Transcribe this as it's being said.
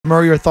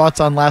Murray, your thoughts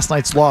on last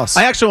night's loss?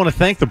 I actually want to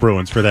thank the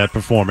Bruins for that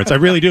performance. I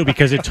really do,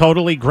 because it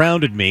totally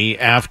grounded me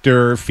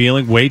after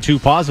feeling way too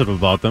positive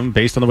about them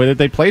based on the way that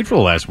they played for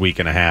the last week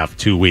and a half,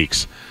 2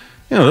 weeks.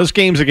 You know, those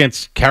games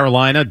against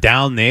Carolina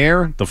down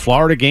there, the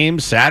Florida game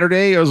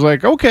Saturday, I was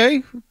like,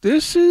 okay,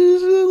 this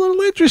is a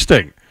little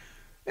interesting.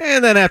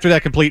 And then after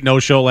that complete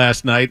no-show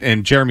last night,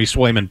 and Jeremy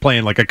Swayman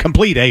playing like a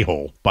complete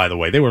a-hole, by the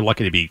way, they were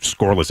lucky to be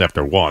scoreless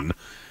after one.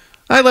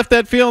 I left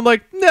that feeling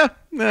like, nah,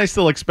 I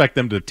still expect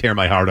them to tear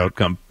my heart out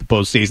come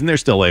postseason. They're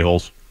still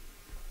a-holes.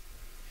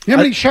 You know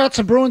how many shots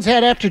the Bruins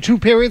had after 2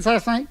 periods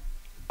last night?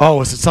 Oh,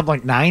 was it something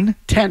like 9?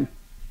 10.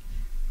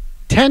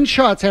 10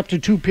 shots after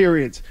 2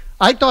 periods.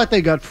 I thought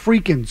they got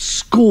freaking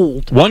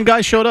schooled. One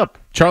guy showed up,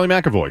 Charlie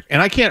McAvoy.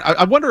 And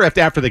I wonder if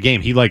after the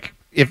game, he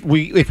if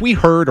we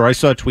heard or I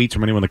saw tweets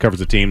from anyone that covers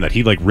the team that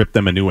he ripped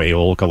them a new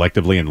a-hole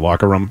collectively in the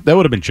locker room, that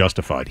would have been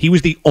justified. He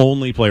was the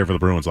only player for the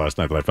Bruins last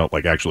night that I felt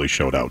like actually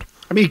showed out.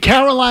 I mean,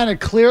 Carolina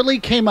clearly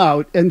came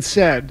out and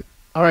said,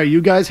 all right,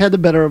 you guys had the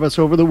better of us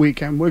over the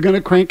weekend. We're going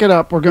to crank it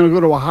up. We're going to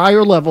go to a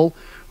higher level.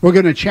 We're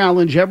going to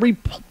challenge every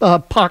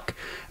puck,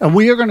 and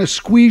we are going to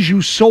squeeze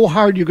you so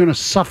hard you're going to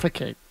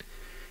suffocate.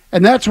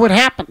 And that's what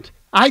happened,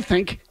 I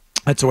think.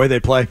 That's the way they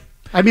play.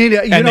 I mean,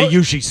 they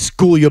usually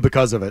school you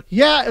because of it.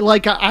 Yeah,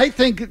 I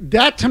think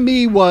that to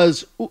me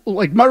was,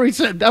 like Murray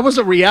said, that was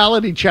a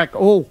reality check.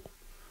 Oh,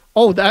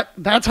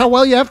 that's how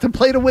well you have to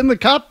play to win the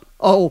cup?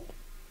 Oh,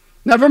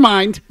 never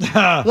mind.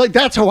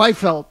 That's how I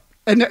felt.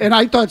 And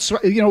I thought,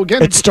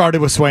 again, it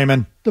started with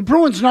Swayman. The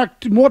Bruins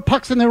knocked more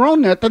pucks in their own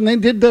net than they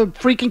did the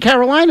freaking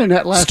Carolina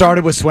net last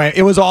Started with Swayman.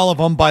 It was all of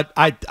them, but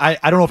I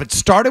don't know if it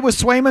started with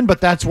Swayman, but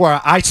that's where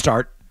I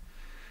start.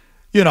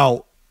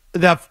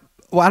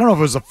 I don't know if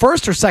it was the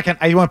first or second,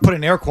 I want to put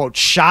in air quotes,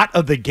 shot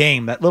of the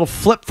game, that little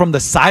flip from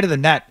the side of the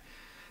net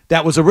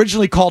that was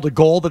originally called a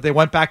goal that they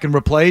went back and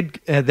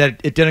replayed,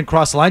 that it didn't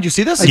cross the line. Did you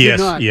see this?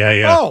 Yes.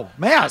 Yeah. Oh,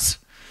 Mazz.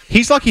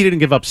 He's lucky he didn't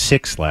give up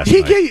 6 last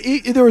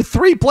night. There were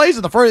 3 plays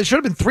in the first. It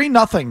should have been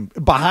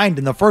 3-0 behind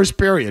in the first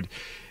period.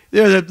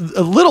 There's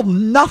a little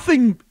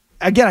nothing,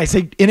 again, I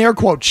say in air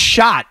quotes,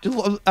 shot.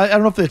 I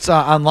don't know if it's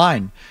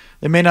online.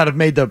 They may not have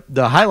made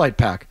the highlight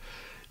pack.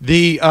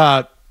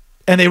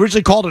 And they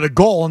originally called it a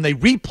goal, and they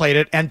replayed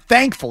it, and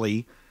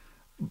thankfully,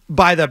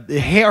 by a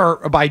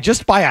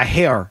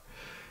hair,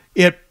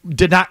 it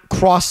did not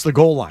cross the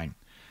goal line.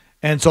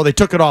 And so they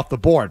took it off the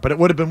board. But it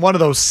would have been one of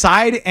those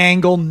side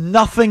angle,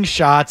 nothing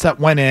shots that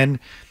went in.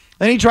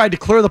 Then he tried to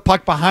clear the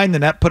puck behind the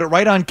net, put it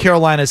right on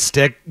Carolina's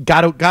stick,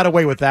 got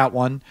away with that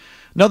one.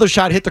 Another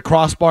shot hit the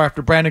crossbar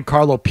after Brandon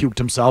Carlo puked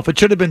himself. It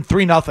should have been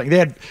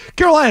 3-0.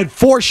 Carolina had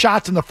 4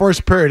 shots in the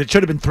first period. It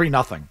should have been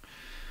 3-0.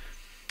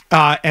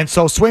 And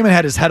so Swayman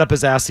had his head up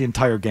his ass the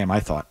entire game,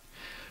 I thought.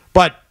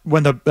 But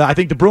when I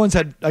think the Bruins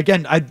had,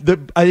 again,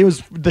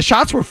 the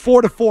shots were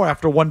 4-4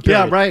 after 1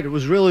 period. Yeah, right. It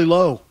was really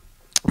low.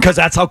 Because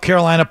that's how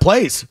Carolina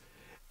plays.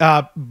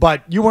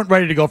 But you weren't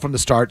ready to go from the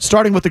start,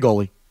 starting with the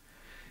goalie.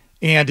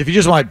 And if you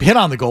just want to hit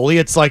on the goalie,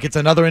 it's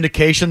another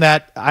indication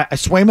that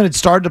Swayman had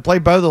started to play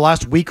better the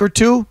last week or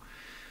two.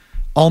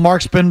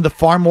 Ullmark's been the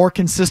far more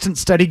consistent,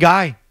 steady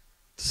guy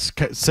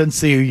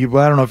since I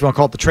don't know if you want to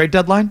call it the trade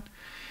deadline.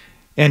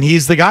 And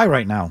he's the guy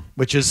right now,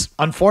 which is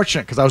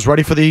unfortunate because I was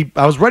ready for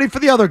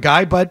the other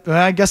guy, but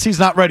I guess he's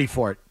not ready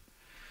for it.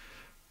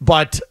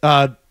 But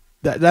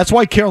that's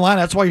why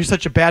Carolina. That's why you're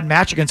such a bad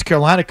match against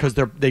Carolina, because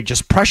they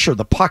just pressure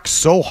the puck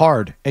so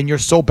hard, and you're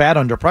so bad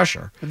under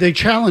pressure. They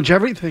challenge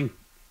everything,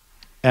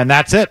 and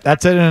that's it.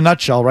 That's it in a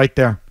nutshell, right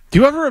there. Do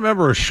you ever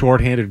remember a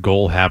shorthanded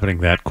goal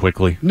happening that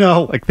quickly?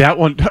 No, like that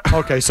one.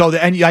 Okay, so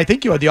and I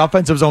think you had the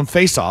offensive zone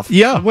faceoff.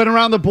 Yeah, it went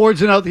around the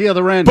boards and out the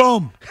other end.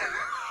 Boom.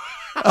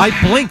 I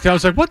blinked. I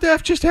was like, what the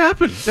F just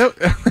happened?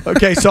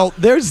 Okay, so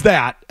there's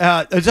that.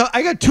 So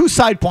I got 2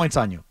 side points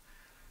on you.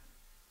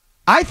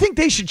 I think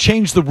they should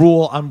change the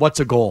rule on what's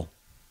a goal.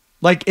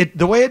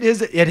 The way it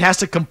is, it has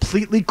to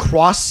completely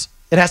cross.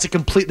 There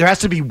has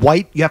to be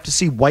white. You have to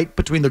see white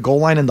between the goal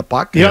line and the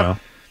puck. Yeah.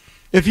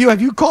 Have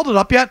you called it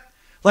up yet?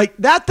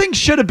 That thing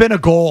should have been a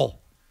goal.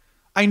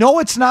 I know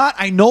it's not.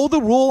 I know the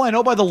rule. I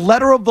know by the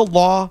letter of the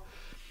law,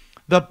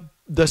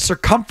 the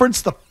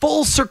circumference, the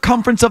full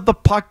circumference of the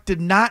puck did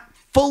not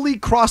fully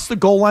cross the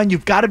goal line.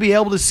 You've got to be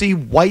able to see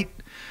white.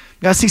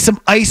 You got to see some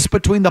ice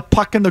between the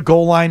puck and the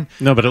goal line.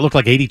 No, but it looked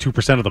like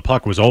 82% of the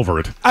puck was over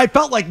it. I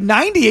felt like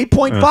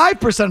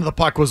 98.5% of the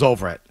puck was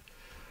over it.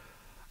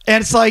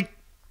 And it's like,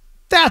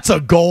 that's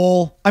a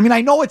goal. I mean, I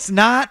know it's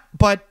not,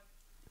 but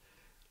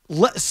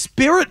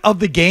spirit of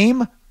the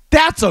game,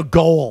 that's a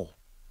goal.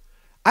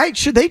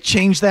 Should they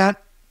change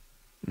that?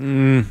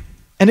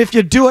 And if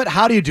you do it,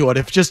 how do you do it?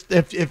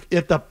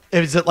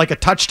 Is it like a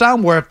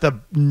touchdown where if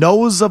the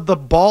nose of the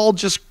ball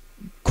just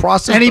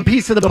crosses any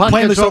piece of the puck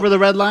goes over the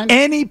red line?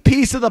 Any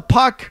piece of the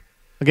puck.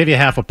 I'll give you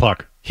half a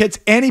puck. Hits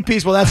any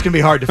piece. Well, that's going to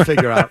be hard to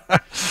figure out.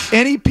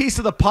 Any piece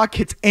of the puck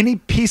hits any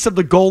piece of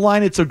the goal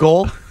line, it's a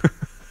goal.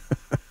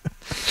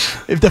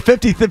 If the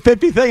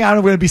 50-50 thing,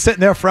 I'm going to be sitting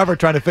there forever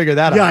trying to figure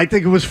that out. Yeah, I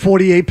think it was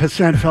 48%,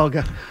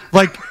 Felger.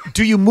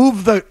 Do you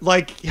move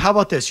how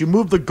about this? You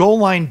move the goal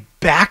line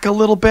back a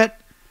little bit,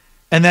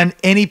 and then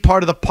any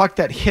part of the puck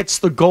that hits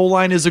the goal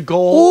line is a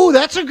goal. Oh,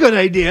 that's a good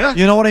idea.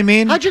 You know what I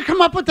mean? How'd you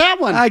come up with that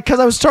one? Because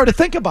I was starting to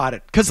think about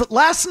it. Because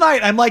last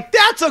night, I'm like,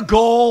 that's a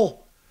goal.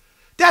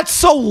 That's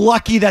so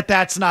lucky that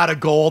that's not a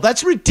goal.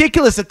 That's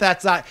ridiculous that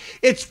that's not.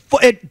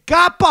 It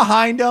got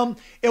behind him.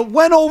 It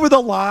went over the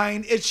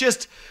line. It's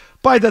just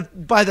by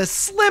the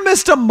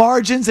slimmest of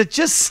margins. It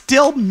just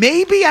still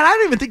maybe, and I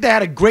don't even think they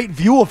had a great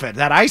view of it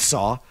that I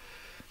saw.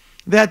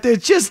 That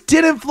it just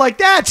didn't, like,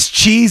 that's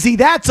cheesy.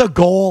 That's a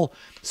goal.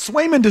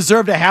 Swayman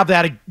deserved to have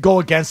that go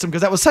against him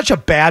because that was such a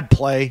bad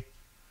play.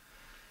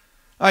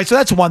 All right, so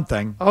that's one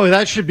thing. Oh,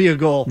 that should be a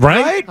goal.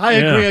 Right? I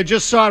agree. I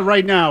just saw it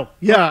right now.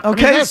 Yeah.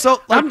 Okay,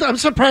 so I'm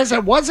surprised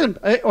that wasn't.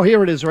 Oh,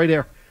 here it is right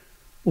here.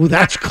 Oh,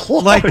 that's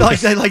close.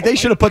 Like they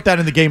should have put that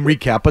in the game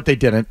recap, but they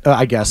didn't,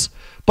 I guess.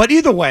 But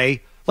either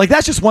way, like,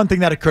 that's just one thing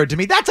that occurred to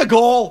me. That's a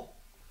goal.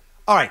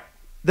 All right.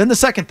 Then the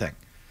second thing,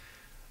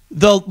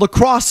 the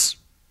lacrosse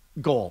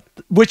goal,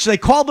 which they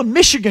call the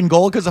Michigan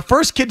goal because the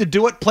first kid to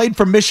do it played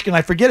for Michigan.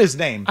 I forget his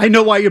name. I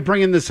know why you're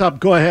bringing this up.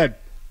 Go ahead.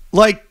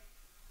 Like,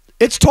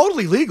 it's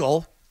totally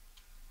legal.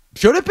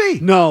 Should it be?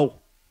 No.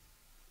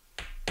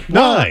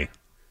 Why?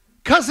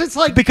 Because it's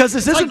like Because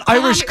this isn't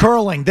Irish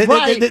curling.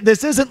 Right.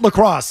 This isn't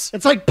lacrosse.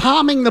 It's like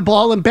palming the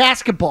ball in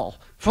basketball.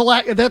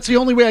 That's the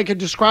only way I can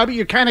describe it.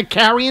 You're kind of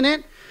carrying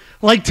it.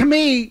 Like, to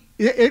me,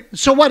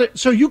 so what?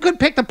 So you could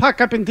pick the puck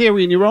up in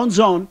theory in your own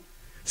zone,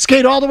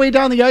 skate all the way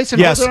down the ice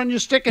and hold it on your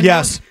stick, and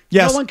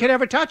no one could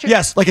ever touch it.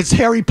 Yes, like it's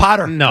Harry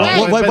Potter. No.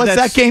 Right. What's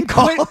that game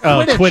called?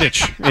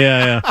 Quidditch.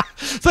 Yeah.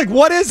 It's like,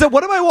 what is it?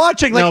 What am I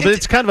watching? Like, No, but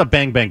it's kind of a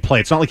bang-bang play.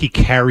 It's not like he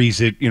carries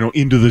it,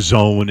 into the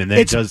zone and then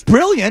it's does...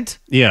 brilliant.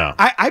 Yeah.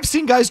 I've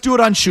seen guys do it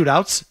on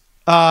shootouts.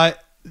 I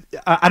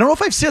don't know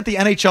if I've seen it at the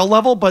NHL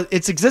level, but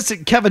it's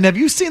existed. Kevin, have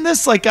you seen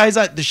this? Like, guys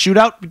at the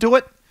shootout do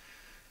it?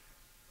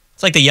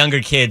 It's like the younger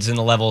kids in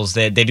the levels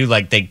that they do,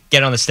 like, they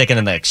get on the stick and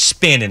then they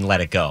spin and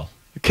let it go.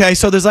 Okay,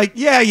 so there's like,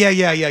 yeah.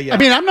 I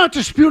mean, I'm not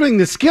disputing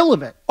the skill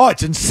of it. Oh,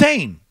 it's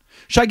insane.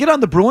 Should I get on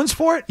the Bruins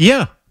for it?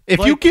 Yeah. If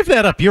you give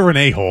that up, you're an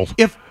a-hole.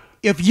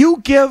 If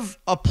you give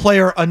a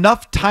player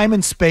enough time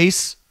and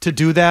space to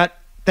do that,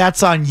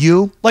 that's on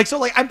you. Like, so,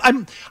 like,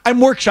 I'm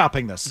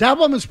workshopping this. That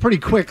one was pretty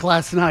quick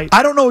last night.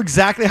 I don't know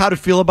exactly how to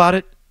feel about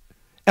it.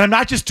 And I'm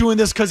not just doing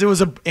this because it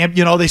was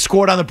they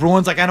scored on the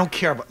Bruins. Like, I don't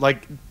care. But,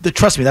 like,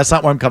 trust me, that's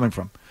not where I'm coming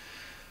from.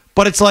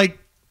 But it's like,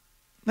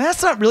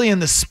 that's not really in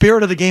the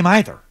spirit of the game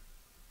either.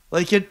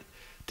 Like,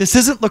 this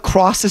isn't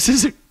lacrosse. This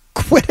isn't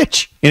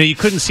Quidditch. You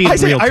couldn't see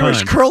it in real time.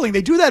 Irish curling.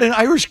 They do that in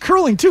Irish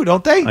curling too,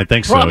 don't they? I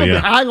think so, Probably yeah.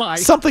 highlight.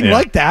 Something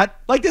like that.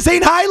 Like, this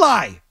ain't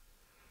highlight.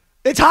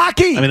 It's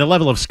hockey. I mean, the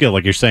level of skill,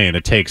 like you're saying,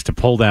 it takes to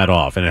pull that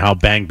off and how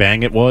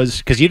bang it was,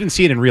 because you didn't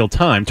see it in real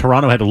time.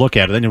 Toronto had to look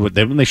at it. Then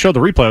when they showed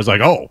the replay, I was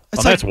like,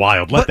 that's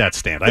wild. Let that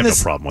stand. I have no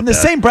problem with that. In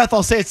the same breath,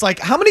 I'll say it's like,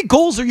 how many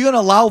goals are you going to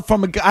allow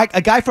from a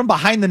guy from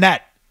behind the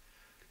net?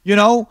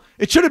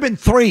 It should have been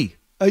 3,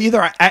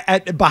 either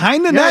at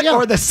behind the net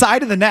or the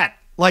side of the net.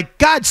 Like,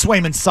 God,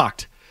 Swayman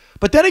sucked.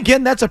 But then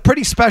again, that's a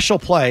pretty special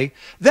play.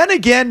 Then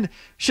again,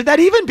 should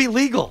that even be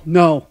legal?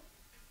 No.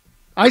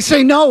 I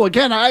say no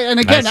again. I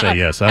say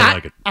yes. I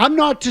like it. I'm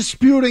not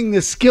disputing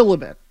the skill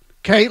of it.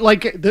 Okay,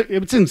 like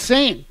it's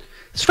insane.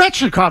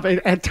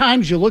 Svechnikov, at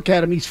times you look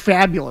at him, he's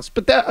fabulous.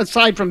 But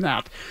aside from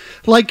that,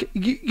 like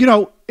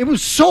it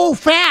was so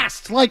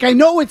fast. Like, I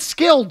know it's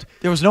skilled.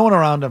 There was no one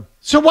around him.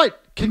 So what?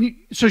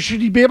 So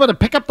should he be able to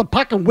pick up the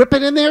puck and whip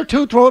it in there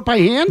too? Throw it by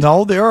hand?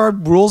 No, there are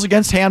rules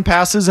against hand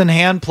passes and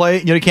hand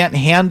play. You can't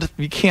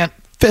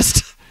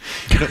fist.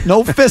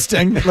 No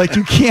fisting. Like,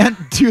 you can't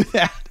do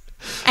that.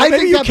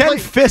 Maybe you can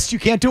fist. You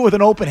can't do it with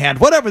an open hand.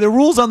 Whatever. The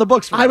rules on the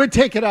books. I would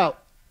take it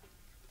out.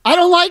 I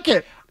don't like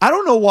it. I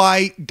don't know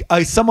why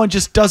someone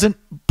just doesn't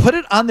put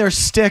it on their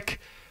stick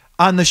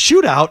on the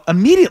shootout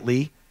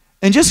immediately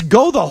and just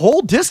go the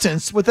whole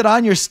distance with it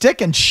on your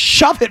stick and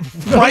shove it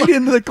right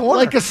into the corner.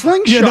 Like a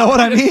slingshot. You know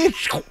what I mean?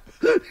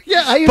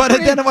 Yeah, I agree. But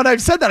then when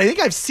I've said that, I think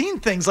I've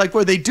seen things like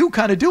where they do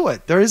kind of do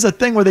it. There is a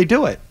thing where they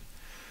do it.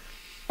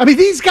 I mean,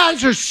 these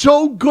guys are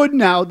so good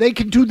now; they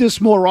can do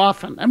this more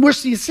often, and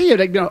you see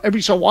it,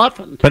 every so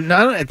often. But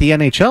not at the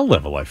NHL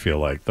level. I feel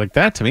like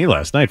that to me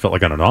last night felt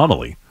like an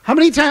anomaly. How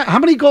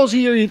many goals a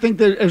year do you think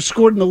they have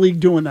scored in the league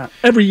doing that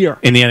every year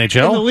in the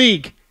NHL? In the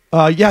league,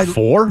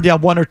 4? Yeah,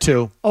 1 or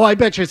 2. Oh, I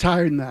bet you it's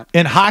higher than that.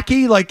 In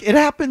hockey, like, it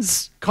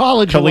happens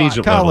collegiate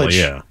level,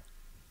 yeah.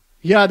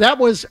 Yeah, that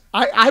was.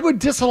 I would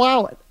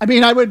disallow it. I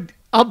mean, I would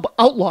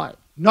outlaw it.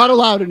 Not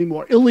allowed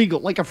anymore. Illegal,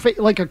 like a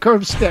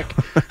curved stick.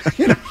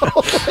 In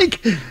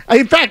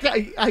fact,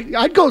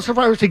 I'd go so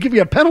far as to give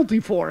you a penalty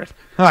for it.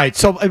 All right,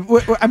 so I'm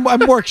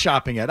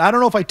workshopping it. I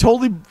don't know if I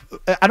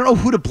don't know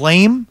who to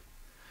blame.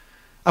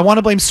 I want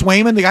to blame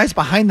Swayman. The guy's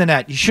behind the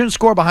net. You shouldn't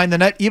score behind the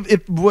net,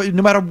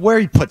 no matter where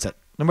he puts it,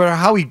 no matter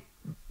how he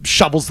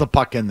shovels the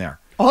puck in there.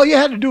 All you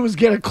had to do was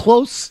get it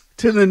close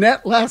to the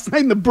net last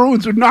night, and the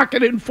Bruins would knock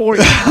it in for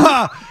you.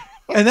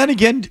 And then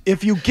again,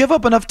 if you give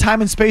up enough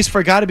time and space for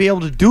a guy to be able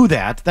to do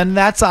that, then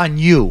that's on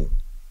you,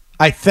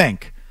 I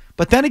think.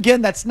 But then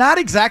again, that's not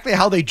exactly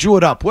how they drew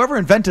it up. Whoever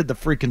invented the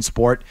freaking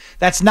sport,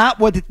 that's not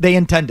what they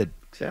intended.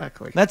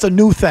 Exactly. That's a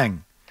new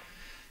thing.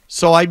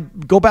 So I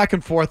go back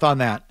and forth on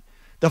that.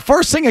 The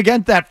first thing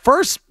again, that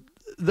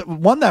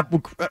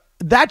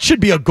should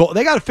be a goal.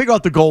 They got to figure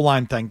out the goal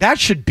line thing. That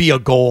should be a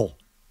goal.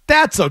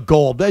 That's a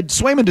goal.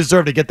 Swayman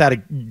deserved to get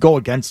that go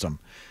against him.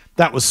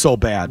 That was so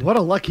bad. What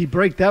a lucky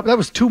break. That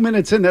was 2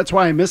 minutes in. That's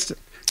why I missed it.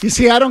 You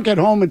see, I don't get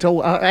home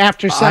until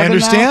after 7 I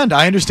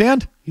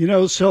understand.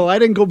 So I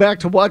didn't go back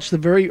to watch the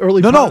very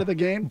early part of the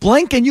game.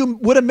 Blink and you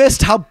would have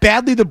missed how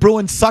badly the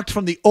Bruins sucked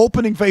from the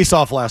opening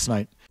faceoff last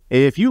night.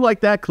 If you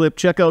like that clip,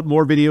 check out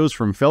more videos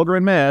from Felger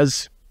and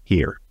Mazz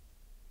here.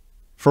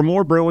 For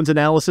more Bruins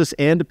analysis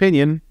and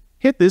opinion,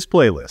 hit this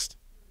playlist.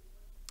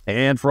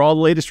 And for all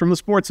the latest from the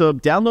Sports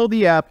Hub, download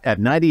the app at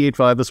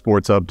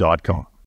 985thesportshub.com.